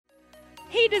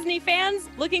Hey Disney fans,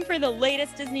 looking for the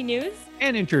latest Disney news?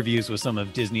 And interviews with some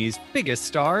of Disney's biggest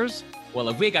stars. Well,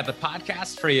 have we got the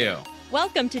podcast for you?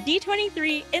 Welcome to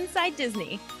D23 Inside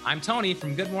Disney. I'm Tony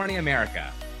from Good Morning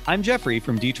America. I'm Jeffrey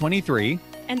from D23.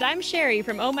 And I'm Sherry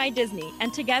from Oh My Disney,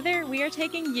 and together we are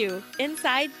taking you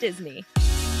inside Disney.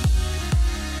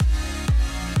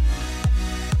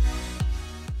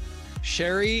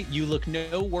 Sherry, you look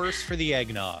no worse for the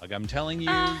eggnog. I'm telling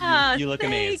you, you look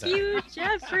amazing. Thank you,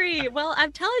 Jeffrey. Well,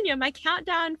 I'm telling you, my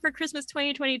countdown for Christmas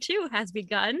 2022 has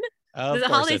begun. The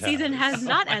holiday season has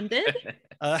not ended.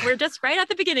 We're just right at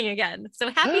the beginning again. So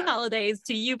happy holidays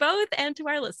to you both and to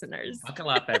our listeners. Buckle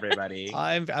up, everybody.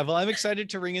 I'm excited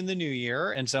to ring in the new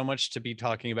year, and so much to be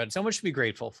talking about, so much to be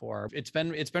grateful for. It's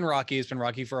been rocky. It's been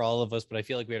rocky for all of us, but I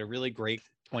feel like we had a really great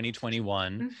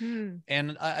 2021. Mm-hmm.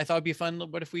 And I thought it'd be fun.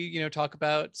 What if we, talk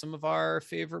about some of our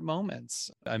favorite moments?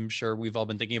 I'm sure we've all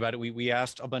been thinking about it. We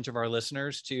asked a bunch of our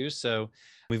listeners too, so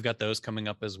we've got those coming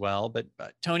up as well. But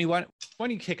Tony, why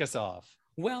don't you kick us off?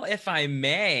 Well, if I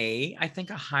may, I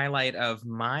think a highlight of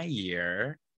my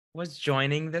year was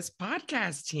joining this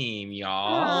podcast team,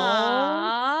 y'all.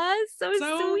 Aww, so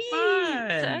sweet.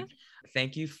 Fun.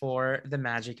 Thank you for the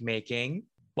magic making.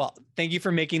 Well, thank you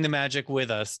for making the magic with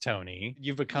us, Tony.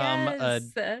 You've become a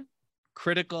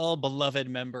critical, beloved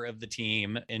member of the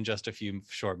team in just a few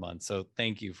short months. So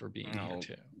thank you for being here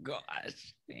too.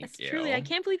 Gosh, thank you. Truly, I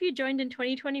can't believe you joined in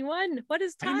 2021. What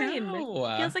is time?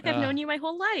 It feels like I've known you my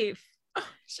whole life. Oh,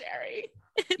 Sherry.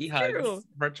 It's true.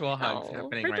 Virtual hugs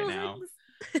happening right now.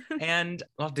 And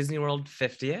Disney World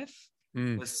 50th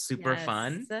was super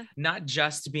fun. Not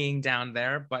just being down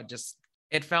there, but just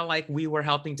it felt like we were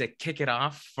helping to kick it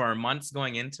off for months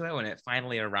going into it. When it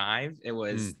finally arrived, it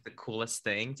was the coolest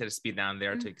thing to just be down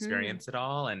there to experience it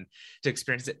all, and to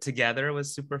experience it together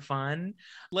was super fun.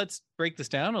 Let's break this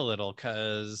down a little,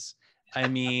 because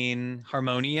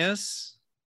Harmonious.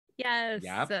 Yes.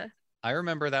 Yep. I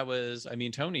remember that was,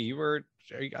 Tony,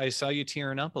 I saw you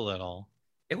tearing up a little.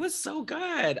 It was so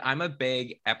good. I'm a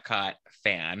big Epcot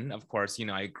fan. Of course,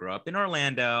 I grew up in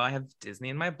Orlando. I have Disney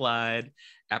in my blood.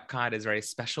 Epcot is very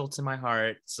special to my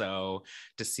heart. So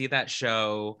to see that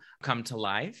show come to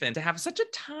life and to have such a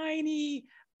tiny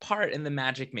part in the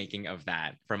magic making of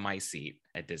that from my seat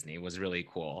at Disney was really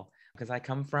cool. Because I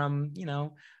come from,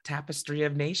 Tapestry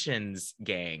of Nations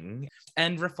gang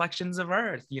and Reflections of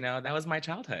Earth. That was my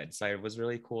childhood. So it was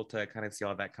really cool to kind of see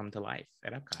all that come to life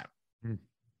at Epcot.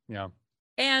 Yeah.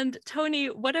 And Tony,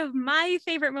 one of my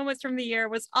favorite moments from the year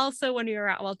was also when we were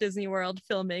at Walt Disney World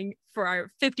filming for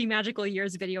our 50 Magical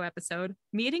Years video episode,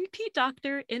 meeting Pete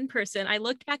Docter in person. I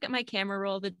looked back at my camera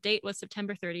roll. The date was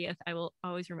September 30th. I will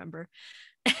always remember.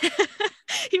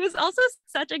 He was also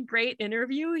such a great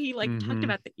interview. He talked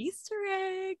about the Easter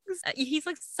eggs. He's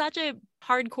such a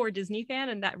hardcore Disney fan,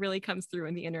 and that really comes through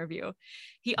in the interview.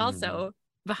 He also,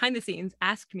 behind the scenes,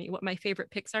 asked me what my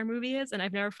favorite Pixar movie is, and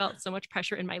I've never felt so much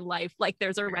pressure in my life. Like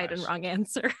there's a right and wrong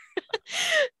answer.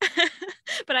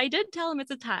 But I did tell him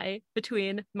it's a tie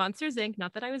between Monsters, Inc.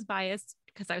 Not that I was biased,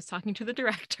 because I was talking to the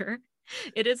director.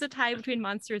 It is a tie between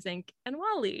Monsters, Inc. and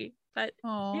WALL-E. But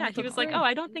he was like,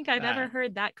 I don't think I've ever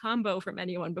heard that combo from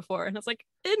anyone before. And I was like,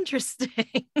 interesting.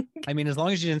 As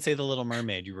long as you didn't say The Little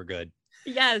Mermaid, you were good.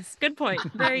 Yes, good point.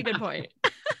 Very good point.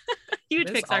 Huge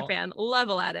Pixar fan. Love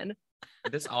Aladdin.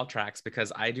 This all tracks,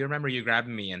 because I do remember you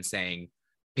grabbing me and saying,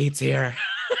 Pete's here.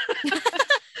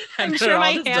 I'm sure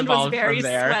my hand was very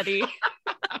sweaty.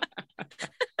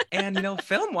 And,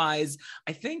 film-wise,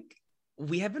 I think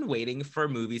we have been waiting for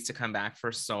movies to come back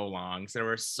for so long. So there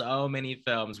were so many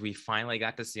films we finally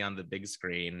got to see on the big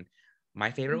screen.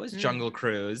 My favorite was Jungle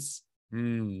Cruise.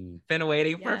 Been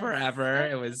waiting for forever.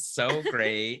 It was so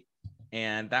great.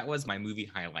 And that was my movie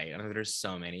highlight. I know there's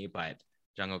so many, but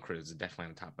Jungle Cruise is definitely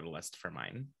on the top of the list for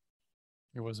mine.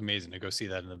 It was amazing to go see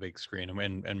that in the big screen.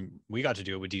 And we got to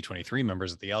do it with D23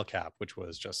 members at the LCAP, which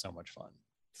was just so much fun.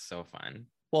 So fun.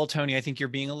 Well, Tony, I think you're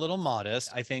being a little modest.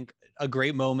 I think a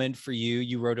great moment for you.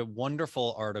 You wrote a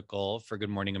wonderful article for Good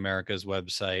Morning America's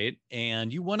website,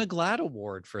 and you won a GLAAD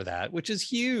award for that, which is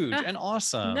huge and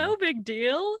awesome. No big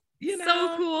deal.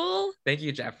 So cool. Thank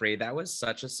you, Jeffrey. That was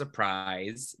such a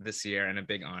surprise this year and a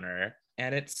big honor.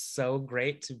 And it's so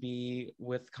great to be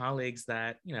with colleagues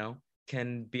that,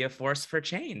 can be a force for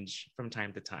change from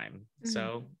time to time.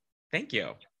 So thank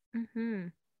you.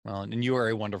 Well, and you are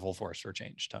a wonderful force for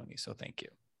change, Tony. So thank you.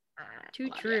 Too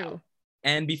true.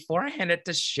 And before I hand it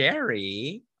to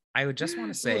Sherry, I would just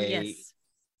want to say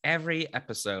every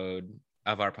episode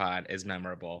of our pod is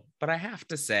memorable. But I have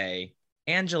to say,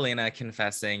 Angelina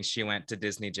confessing she went to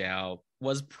Disney jail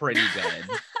was pretty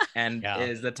good and Yeah.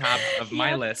 is the top of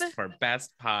my Yep. list for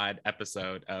best pod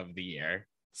episode of the year.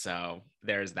 So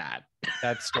there's that.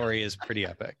 That story is pretty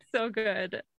epic. So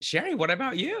good. Sherry, what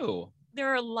about you? There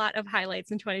are a lot of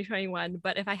highlights in 2021,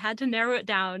 but if I had to narrow it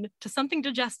down to something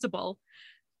digestible,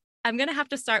 I'm going to have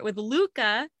to start with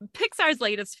Luca, Pixar's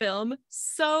latest film.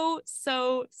 So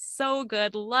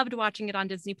good. Loved watching it on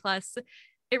Disney Plus.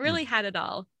 It really had it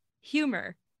all.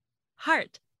 Humor,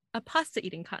 heart, a pasta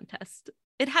eating contest.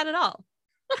 It had it all.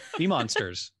 Sea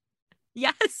monsters.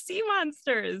 Yes, sea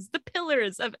monsters, the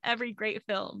pillars of every great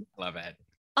film. Love it.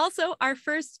 Also, our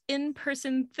first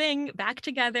in-person thing back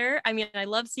together. I mean, I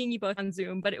love seeing you both on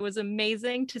Zoom, but it was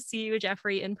amazing to see you,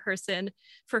 Jeffrey, in person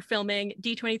for filming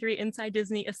D23 Inside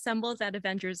Disney Assembles at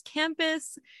Avengers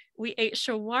Campus. We ate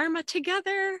shawarma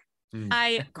together.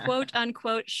 I quote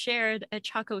unquote shared a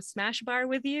Choco Smash bar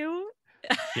with you.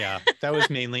 Yeah, that was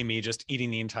mainly me just eating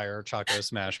the entire Choco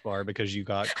Smash bar because you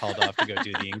got called off to go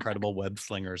do the incredible Web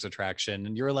Slingers attraction.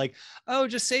 And you were like, oh,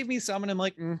 just save me some. And I'm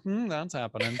like, that's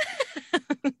happening.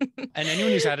 And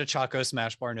anyone who's had a Choco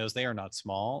Smash bar knows they are not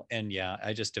small. And yeah,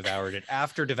 I just devoured it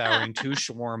after devouring 2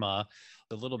 shawarma,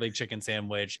 the Little Big Chicken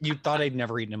sandwich. You thought I'd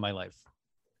never eaten in my life.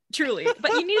 Truly,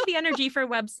 but you need the energy for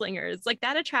Web Slingers. Like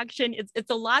that attraction, it's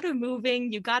a lot of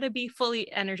moving. You got to be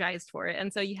fully energized for it.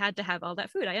 And so you had to have all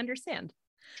that food. I understand.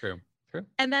 True.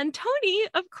 And then Tony,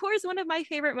 of course, one of my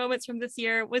favorite moments from this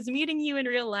year was meeting you in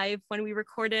real life when we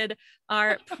recorded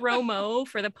our promo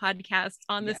for the podcast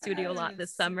on the studio lot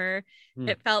this summer.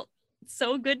 It felt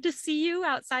so good to see you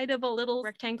outside of a little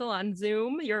rectangle on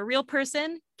Zoom. You're a real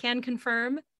person, can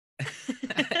confirm.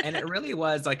 And it really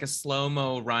was like a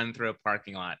slow-mo run through a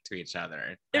parking lot to each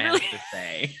other. I have to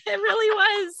say. It really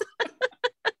was.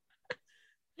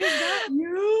 Is that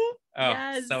you? Oh,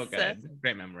 Yes. so good.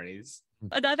 Great memories.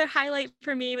 Another highlight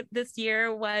for me this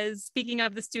year was, speaking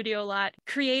of the studio lot,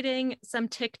 creating some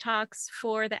TikToks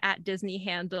for the @Disney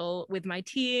handle with my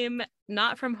team,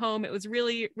 not from home. It was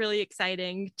really, really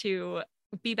exciting to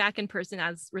be back in person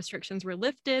as restrictions were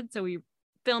lifted. So we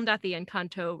filmed at the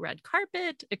Encanto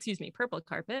purple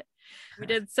carpet. We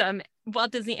did some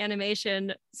Walt Disney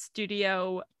Animation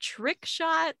Studio trick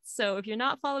shots. So if you're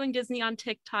not following Disney on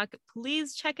TikTok,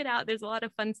 please check it out. There's a lot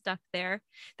of fun stuff there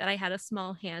that I had a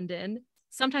small hand in.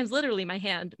 Sometimes literally my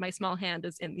small hand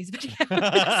is in these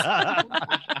videos.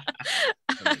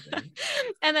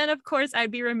 And then, of course,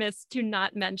 I'd be remiss to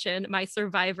not mention my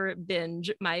Survivor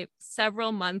binge, my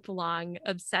several month-long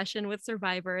obsession with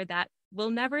Survivor that will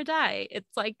never die.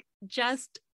 It's like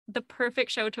just the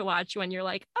perfect show to watch when you're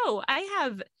like, oh, I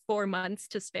have 4 months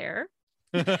to spare.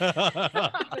 Check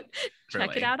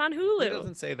it out on Hulu. Who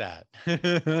doesn't say that?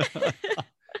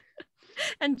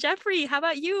 And Jeffrey, how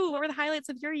about you? What were the highlights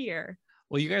of your year?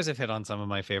 Well, you guys have hit on some of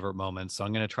my favorite moments, so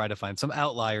I'm going to try to find some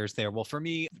outliers there. Well, for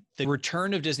me, the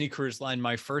return of Disney Cruise Line,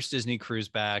 my first Disney cruise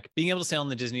back, being able to sail on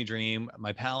the Disney Dream,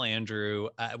 my pal Andrew,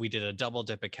 we did a double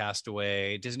dip at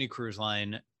Castaway, Disney Cruise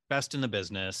Line, best in the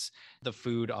business. The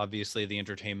food, obviously, the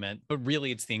entertainment, but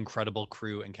really it's the incredible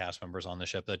crew and cast members on the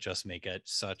ship that just make it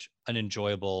such an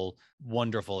enjoyable,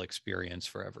 wonderful experience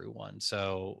for everyone.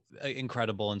 So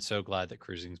incredible, and so glad that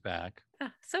cruising's back.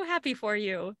 So happy for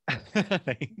you.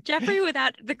 Jeffrey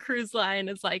without the cruise line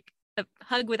is like a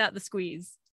hug without the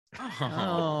squeeze.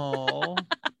 Oh,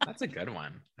 that's a good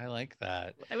one. I like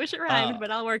that. I wish it rhymed,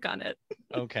 but I'll work on it.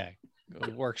 Okay.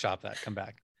 Workshop that. Come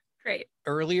back. Great.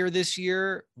 Earlier this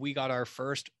year, we got our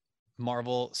first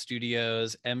Marvel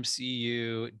Studios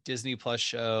MCU Disney Plus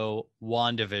show,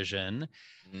 WandaVision.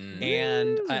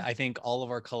 And I think all of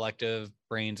our collective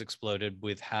brains exploded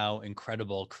with how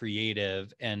incredible,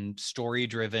 creative, and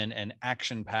story-driven and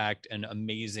action-packed and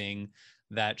amazing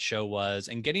that show was.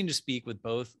 And getting to speak with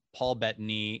both Paul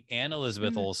Bettany and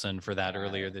Elizabeth Olsen for that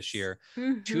earlier this year.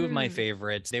 Two of my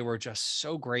favorites. They were just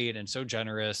so great and so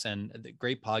generous, and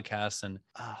great podcasts. And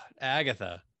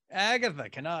Agatha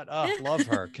cannot, love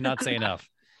her, cannot say enough.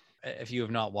 If you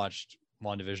have not watched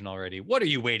WandaVision already, what are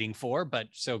you waiting for? But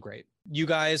so great. You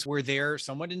guys were there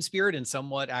somewhat in spirit and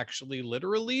somewhat actually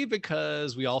literally,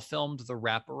 because we all filmed the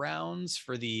wraparounds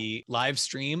for the live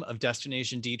stream of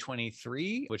Destination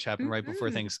D23, which happened right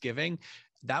before Thanksgiving.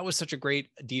 That was such a great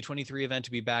D23 event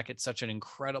to be back. It's such an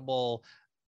incredible,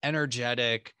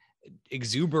 energetic,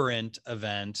 exuberant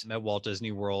event at Walt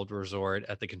Disney World Resort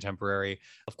at the Contemporary.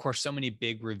 Of course, so many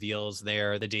big reveals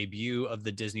there. The debut of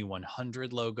the Disney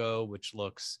 100 logo, which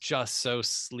looks just so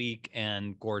sleek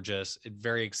and gorgeous.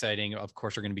 Very exciting. Of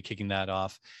course, we're going to be kicking that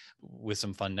off with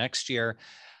some fun next year.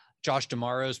 Josh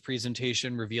D'Amaro's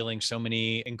presentation revealing so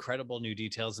many incredible new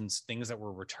details and things that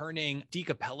were returning. Dee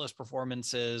Capella's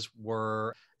performances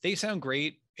they sound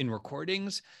great in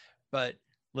recordings. but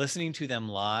listening to them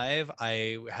live,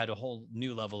 I had a whole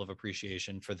new level of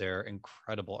appreciation for their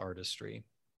incredible artistry.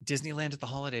 Disneyland at the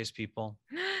holidays, people.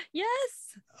 Yes.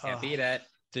 Can't Oh, beat it.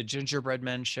 the gingerbread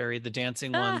men, Sherry, the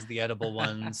dancing Ah. ones, the edible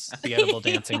ones, the edible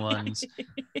dancing ones.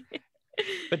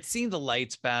 But seeing the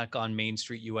lights back on Main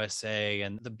Street USA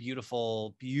and the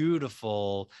beautiful,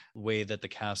 beautiful way that the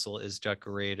castle is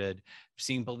decorated,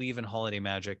 seeing Believe in Holiday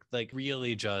Magic, like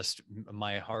really just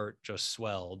my heart just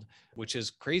swelled, which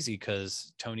is crazy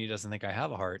because Tony doesn't think I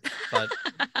have a heart. But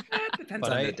Depends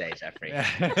on the day, Jeffrey.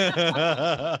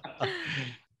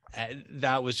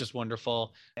 That was just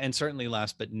wonderful. And certainly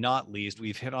last but not least,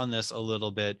 we've hit on this a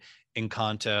little bit,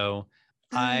 Encanto.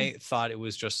 I thought it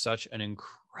was just such an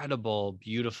incredible,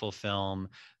 beautiful film.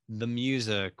 The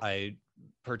music, I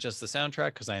purchased the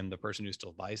soundtrack because I am the person who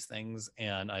still buys things,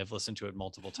 and I've listened to it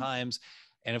multiple times.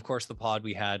 And of course, the pod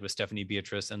we had with Stephanie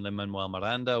Beatriz and Lin-Manuel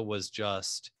Miranda was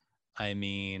just, I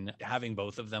mean, having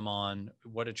both of them on,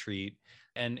 what a treat.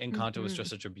 And Encanto was just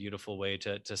such a beautiful way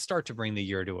to start to bring the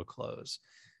year to a close.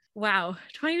 Wow,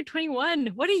 2021.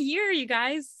 What a year, you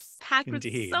guys. Packed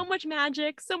Indeed. with so much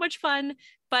magic, so much fun,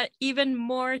 but even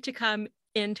more to come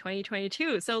in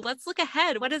 2022. So let's look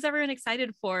ahead. What is everyone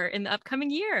excited for in the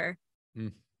upcoming year?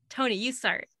 Tony, you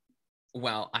start.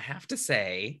 Well, I have to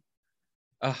say,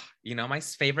 my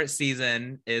favorite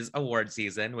season is award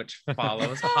season, which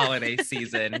follows holiday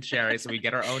season, Sherry. So we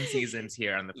get our own seasons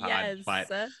here on the pod. Yes.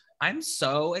 But I'm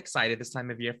so excited this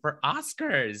time of year for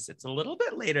Oscars. It's a little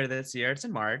bit later this year. It's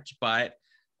in March, but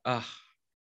the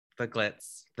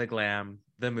glitz, the glam,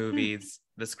 the movies,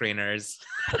 the screeners,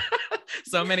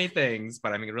 so many things.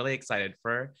 But I'm really excited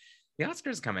for the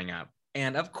Oscars coming up.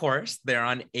 And of course, they're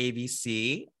on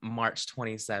ABC March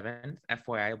 27th.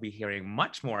 FYI, I'll be hearing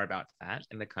much more about that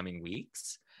in the coming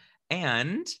weeks.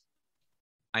 And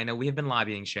I know we have been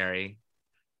lobbying, Sherry,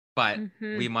 but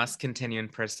we must continue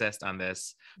and persist on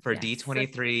this for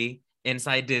D23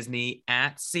 Inside Disney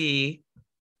at Sea.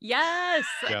 Yes.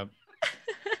 Yep.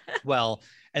 Well,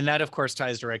 and that, of course,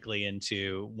 ties directly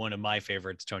into one of my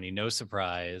favorites, Tony. No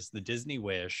surprise, the Disney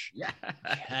Wish. Yeah.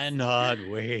 Cannot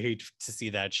wait to see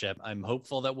that ship. I'm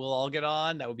hopeful that we'll all get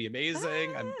on. That would be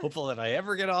amazing. I'm hopeful that I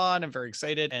ever get on. I'm very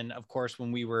excited. And of course,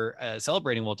 when we were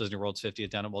celebrating Walt Disney World's 50th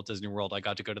down at Walt Disney World, I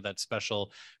got to go to that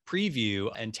special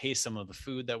preview and taste some of the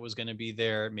food that was going to be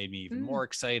there. It made me even more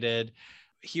excited.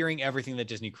 Hearing everything that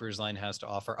Disney Cruise Line has to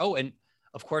offer. Oh, and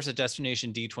of course, at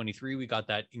Destination D23, we got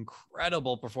that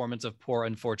incredible performance of Poor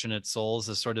Unfortunate Souls,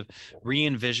 a sort of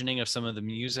re-envisioning of some of the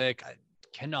music. I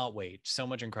cannot wait. So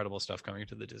much incredible stuff coming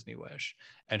to the Disney Wish.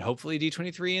 And hopefully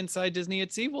D23 Inside Disney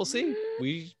at Sea. We'll see.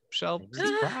 We shall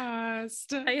see.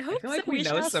 Crossed. I hope feel like so. we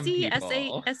know shall some see.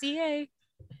 people. SEA.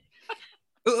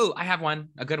 Ooh, I have one.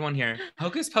 A good one here.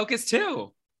 Hocus Pocus 2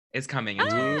 is coming in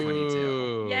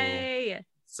 2022. Yay.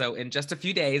 So in just a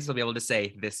few days, we'll be able to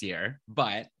say this year,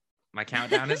 but my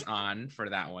countdown is on for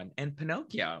that one. And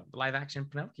Pinocchio, live action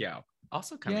Pinocchio,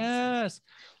 also coming. Yes.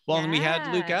 Well, and we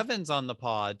had Luke Yeah. Evans on the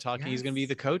pod talking. He's going to be Yes.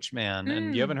 the coach man.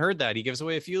 And you haven't heard that. He gives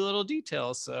away a few little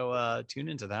details. So tune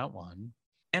into that one.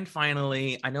 And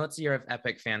finally, I know it's a year of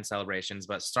epic fan celebrations,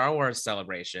 but Star Wars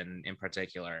Celebration in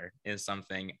particular is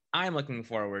something I'm looking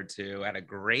forward to. At a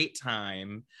great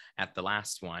time at the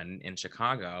last one in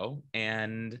Chicago.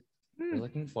 And we're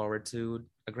looking forward to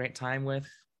a great time with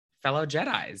fellow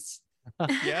Jedis.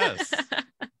 Yes.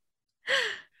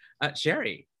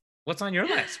 Sherry, what's on your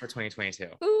list for 2022?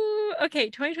 Ooh,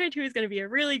 okay. 2022 is going to be a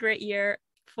really great year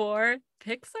for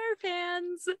Pixar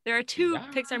fans. There are two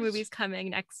Pixar movies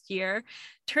coming next year: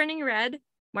 Turning Red,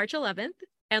 March 11th,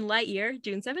 and Lightyear,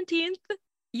 June 17th.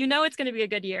 You know it's going to be a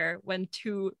good year when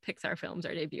two Pixar films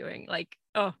are debuting. Like,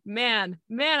 oh man,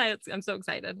 I'm so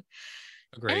excited.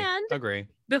 Agree.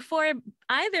 Before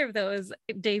either of those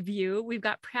debut, we've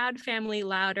got Proud Family,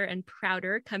 Louder and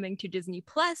Prouder coming to Disney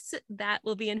Plus. That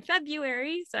will be in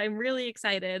February. So I'm really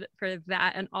excited for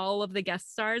that and all of the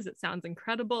guest stars. It sounds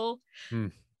incredible.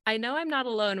 I know I'm not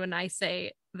alone when I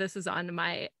say this is on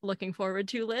my looking forward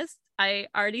to list. I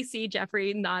already see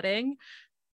Jeffrey nodding.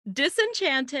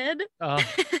 Disenchanted.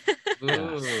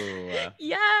 Ooh.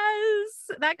 Yes,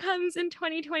 that comes in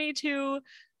 2022.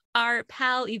 Our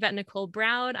pal Yvette Nicole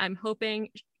Brown, I'm hoping,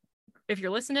 if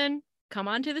you're listening, come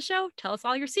on to the show. Tell us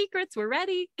all your secrets. We're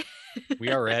ready. We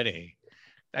are ready.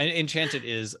 And Enchanted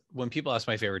is, when people ask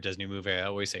my favorite Disney movie, I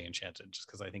always say Enchanted, just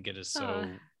because I think it is so,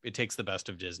 it takes the best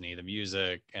of Disney, the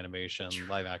music, animation,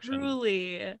 live action.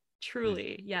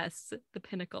 Truly, yes, the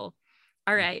pinnacle.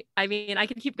 All right. I mean, I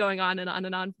could keep going on and on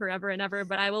and on forever and ever,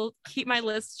 but I will keep my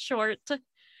list short.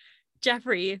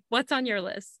 Jeffrey, what's on your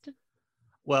list?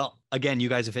 Well, again, you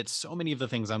guys have hit so many of the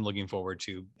things I'm looking forward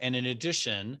to. And in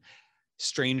addition,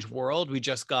 Strange World, we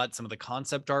just got some of the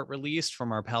concept art released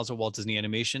from our pals at Walt Disney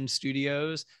Animation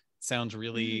Studios. Sounds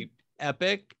really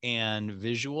epic and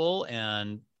visual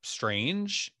and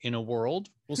strange in a world.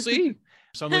 We'll see.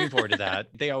 So I'm looking forward to that.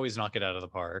 They always knock it out of the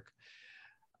park.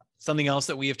 Something else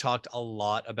that we have talked a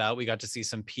lot about, we got to see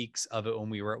some peeks of it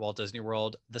when we were at Walt Disney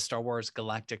World, the Star Wars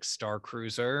Galactic Star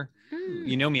Cruiser.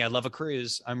 You know me, I love a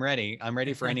cruise. I'm ready. I'm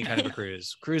ready for any kind of a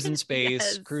cruise. Cruise in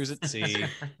space, cruise at sea.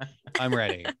 I'm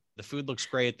ready. The food looks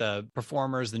great. The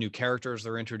performers, the new characters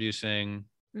they're introducing,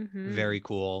 very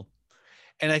cool.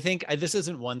 And I think this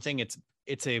isn't one thing.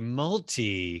 It's a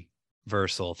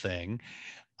multiversal thing.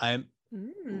 I'm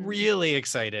really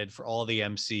excited for all the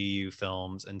MCU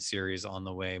films and series on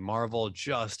the way. Marvel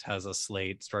just has a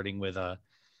slate starting with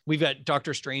we've got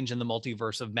Doctor Strange in the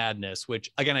Multiverse of Madness, which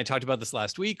again, I talked about this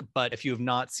last week, but if you have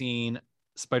not seen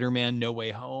Spider-Man No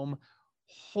Way Home,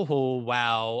 oh,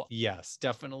 wow. Yes,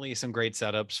 definitely some great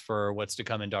setups for what's to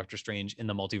come in Doctor Strange in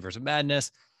the Multiverse of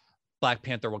Madness. Black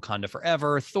Panther Wakanda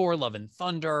Forever, Thor Love and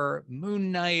Thunder,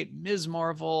 Moon Knight, Ms.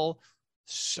 Marvel,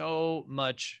 so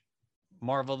much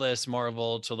marvelous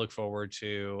Marvel to look forward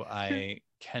to. I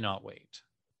cannot wait.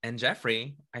 And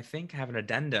Jeffrey, I think have an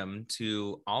addendum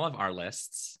to all of our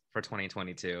lists for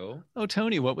 2022. Oh,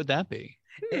 Tony, what would that be?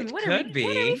 It what could be.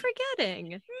 What are we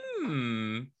forgetting?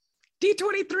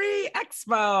 D23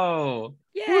 Expo.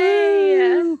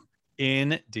 Yay! Woo!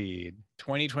 Indeed.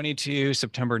 2022,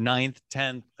 September 9th,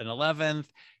 10th, and 11th.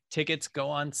 Tickets go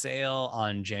on sale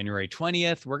on January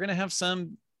 20th. We're going to have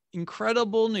some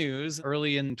incredible news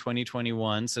early in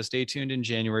 2021. So stay tuned in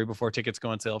January before tickets go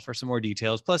on sale for some more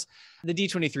details. Plus, the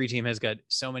D23 team has got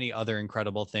so many other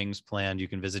incredible things planned. You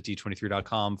can visit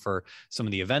d23.com for some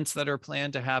of the events that are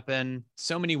planned to happen.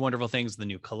 So many wonderful things. The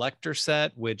new collector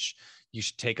set, which you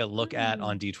should take a look at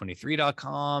on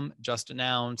d23.com, just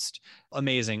announced.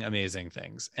 Amazing, amazing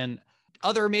things. And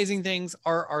other amazing things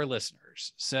are our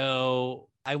listeners. So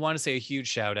I want to say a huge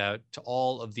shout out to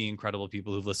all of the incredible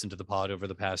people who've listened to the pod over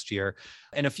the past year.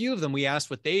 And a few of them, we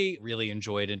asked what they really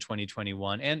enjoyed in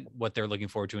 2021 and what they're looking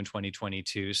forward to in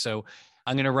 2022. So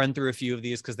I'm going to run through a few of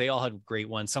these because they all had great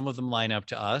ones. Some of them line up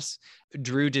to us.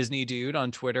 Drew Disney Dude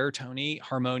on Twitter, Tony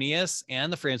Harmonious,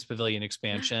 and the France Pavilion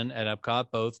expansion at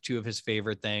Epcot, both two of his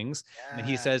favorite things. Yeah. And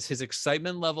he says his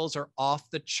excitement levels are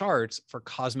off the charts for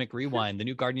Cosmic Rewind, the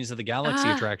new Guardians of the Galaxy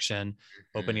attraction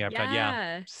opening Epcot.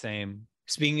 Yeah, same.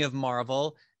 Speaking of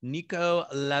Marvel, Nico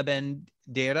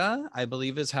Labendera, I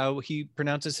believe is how he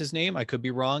pronounces his name. I could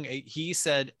be wrong. He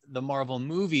said the Marvel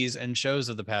movies and shows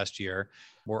of the past year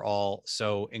were all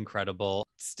so incredible.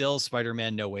 Still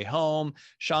Spider-Man No Way Home,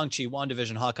 Shang-Chi,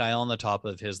 WandaVision, Hawkeye on the top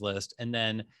of his list. And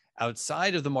then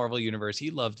outside of the Marvel universe,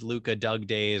 he loved Luca, Doug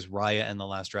Days, Raya and the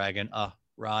Last Dragon.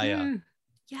 Raya.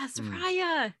 Yes,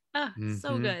 Raya.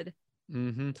 So good.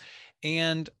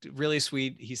 And really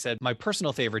sweet, he said, my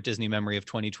personal favorite Disney memory of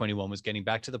 2021 was getting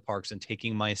back to the parks and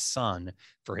taking my son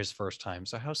for his first time.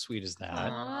 So how sweet is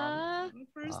that?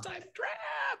 First time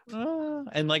trip.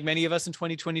 And like many of us in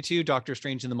 2022, Doctor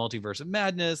Strange in the Multiverse of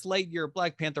Madness, Lightyear,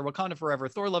 Black Panther, Wakanda Forever,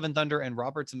 Thor Love and Thunder, and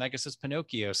Robert Zemeckis'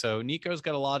 Pinocchio. So Nico's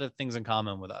got a lot of things in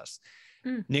common with us.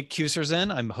 Nick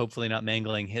Kuserson, I'm hopefully not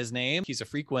mangling his name. He's a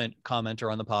frequent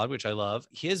commenter on the pod, which I love.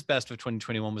 His best of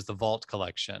 2021 was the Vault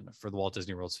collection for the Walt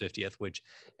Disney World's 50th, which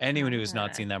anyone who has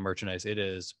not seen that merchandise, it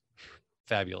is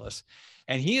fabulous.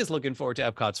 And he is looking forward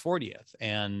to Epcot's 40th.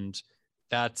 And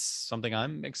that's something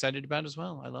I'm excited about as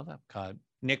well. I love Epcot.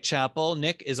 Nick Chappell,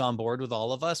 Nick is on board with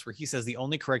all of us, where he says the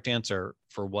only correct answer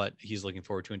for what he's looking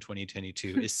forward to in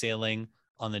 2022 is sailing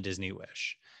on the Disney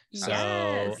Wish.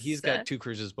 So he's got 2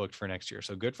 cruises booked for next year.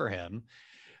 So good for him.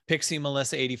 Pixie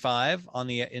Melissa 85 on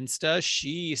the Insta.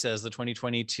 She says the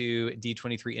 2022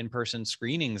 D23 in-person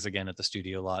screenings again at the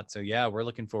studio lot. So yeah, we're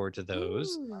looking forward to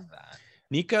those. Love that.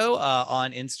 Nico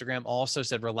on Instagram also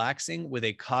said relaxing with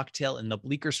a cocktail in the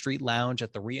Bleecker Street Lounge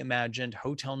at the reimagined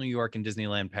Hotel New York in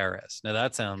Disneyland Paris. Now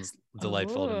that sounds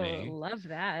delightful to me. Love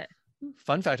that.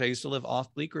 Fun fact, I used to live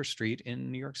off Bleecker Street in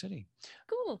New York City.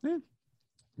 Cool. Yeah.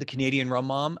 The Canadian Rum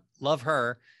Mom, love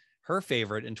her. Her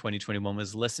favorite in 2021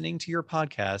 was listening to your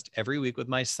podcast every week with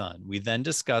my son. We then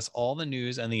discuss all the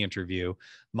news and the interview.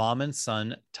 Mom and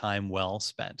son time well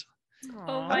spent.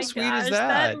 Oh my gosh,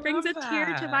 that brings a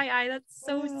tear to my eye. That's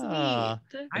so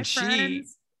sweet. And she,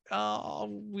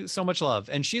 so much love.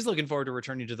 And she's looking forward to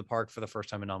returning to the park for the first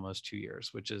time in almost 2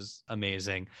 years, which is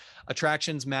amazing.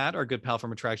 Attractions Matt, our good pal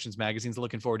from Attractions Magazine's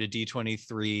looking forward to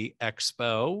D23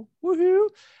 Expo. Woohoo!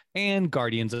 And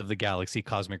Guardians of the Galaxy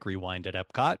Cosmic Rewind at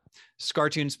Epcot.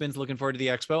 Scartoon Spin's looking forward to the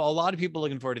Expo. A lot of people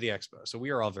looking forward to the Expo. So we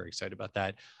are all very excited about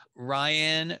that.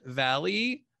 Ryan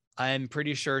Valley, I'm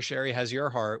pretty sure Sherry has your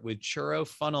heart with churro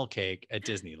funnel cake at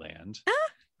Disneyland.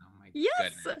 Oh my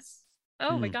Yes. goodness.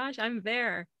 Oh my gosh, I'm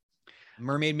there.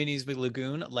 Mermaid Minnie's Big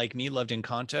Lagoon, like me, loved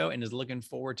Encanto and is looking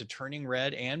forward to Turning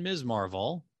Red and Ms.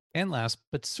 Marvel. And last,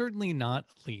 but certainly not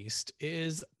least,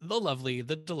 is the lovely,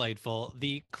 the delightful,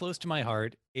 the close to my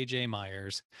heart, AJ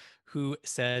Myers, who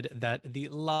said that the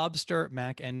lobster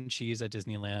mac and cheese at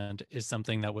Disneyland is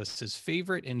something that was his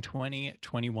favorite in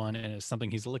 2021 and is something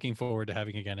he's looking forward to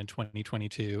having again in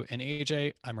 2022. And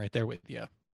AJ, I'm right there with you.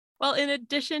 Well, in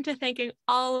addition to thanking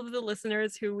all of the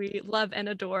listeners who we love and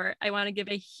adore, I want to give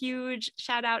a huge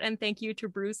shout out and thank you to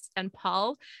Bruce and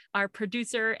Paul, our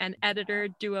producer and editor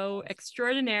duo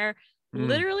extraordinaire.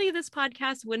 Literally, this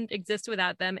podcast wouldn't exist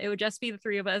without them. It would just be the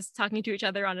three of us talking to each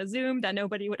other on a Zoom that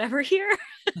nobody would ever hear.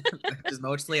 Just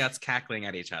mostly us cackling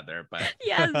at each other, but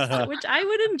Yes, which I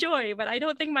would enjoy, but I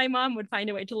don't think my mom would find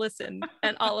a way to listen,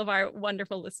 and all of our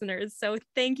wonderful listeners. So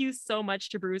thank you so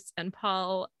much to Bruce and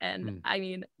Paul. And I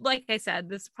mean, like I said,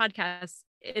 this podcast,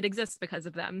 it exists because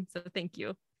of them. So thank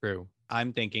you. True.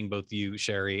 I'm thanking both you,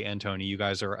 Sherry and Tony. You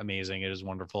guys are amazing. It is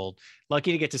wonderful.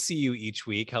 Lucky to get to see you each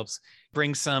week. Helps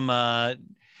bring some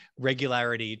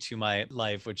regularity to my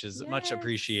life, which is much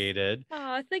appreciated.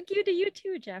 Oh, thank you to you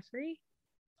too, Jeffrey.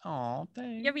 Oh,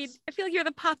 thanks. I mean, I feel like you're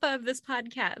the papa of this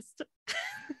podcast.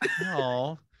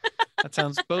 Oh, that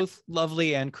sounds both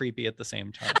lovely and creepy at the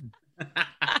same time.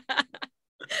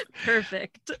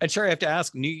 Perfect. And sure, I have to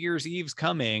ask, New Year's Eve's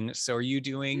coming. So are you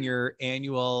doing your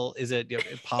annual, is it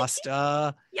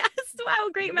pasta? Yes. Wow.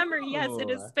 Great memory. Yes. It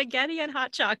is spaghetti and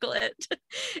hot chocolate.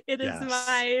 It is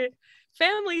my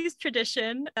family's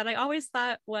tradition that I always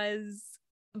thought was,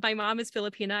 my mom is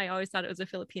Filipina. I always thought it was a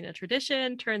Filipina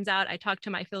tradition. Turns out I talked to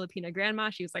my Filipina grandma.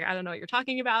 She was like, I don't know what you're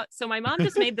talking about. So my mom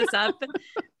just made this up.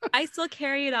 I still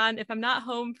carry it on. If I'm not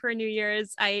home for New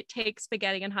Year's, I take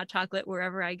spaghetti and hot chocolate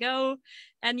wherever I go.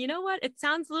 And you know what? It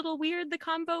sounds a little weird, the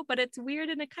combo, but it's weird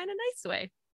in a kind of nice way.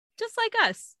 Just like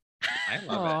us. I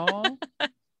love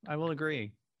it. I will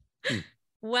agree.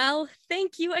 Well,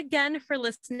 thank you again for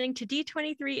listening to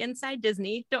D23 Inside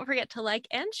Disney. Don't forget to like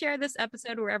and share this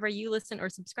episode wherever you listen or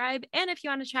subscribe. And if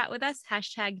you want to chat with us,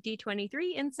 hashtag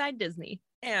D23 Inside Disney.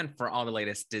 And for all the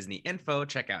latest Disney info,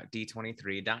 check out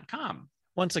d23.com.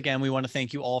 Once again, we want to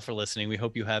thank you all for listening. We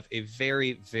hope you have a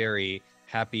very, very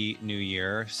happy new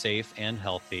year, safe and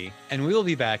healthy. And we will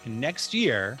be back next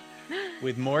year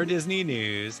with more Disney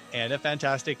news and a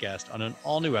fantastic guest on an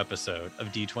all-new episode of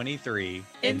D23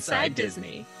 Inside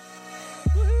Disney.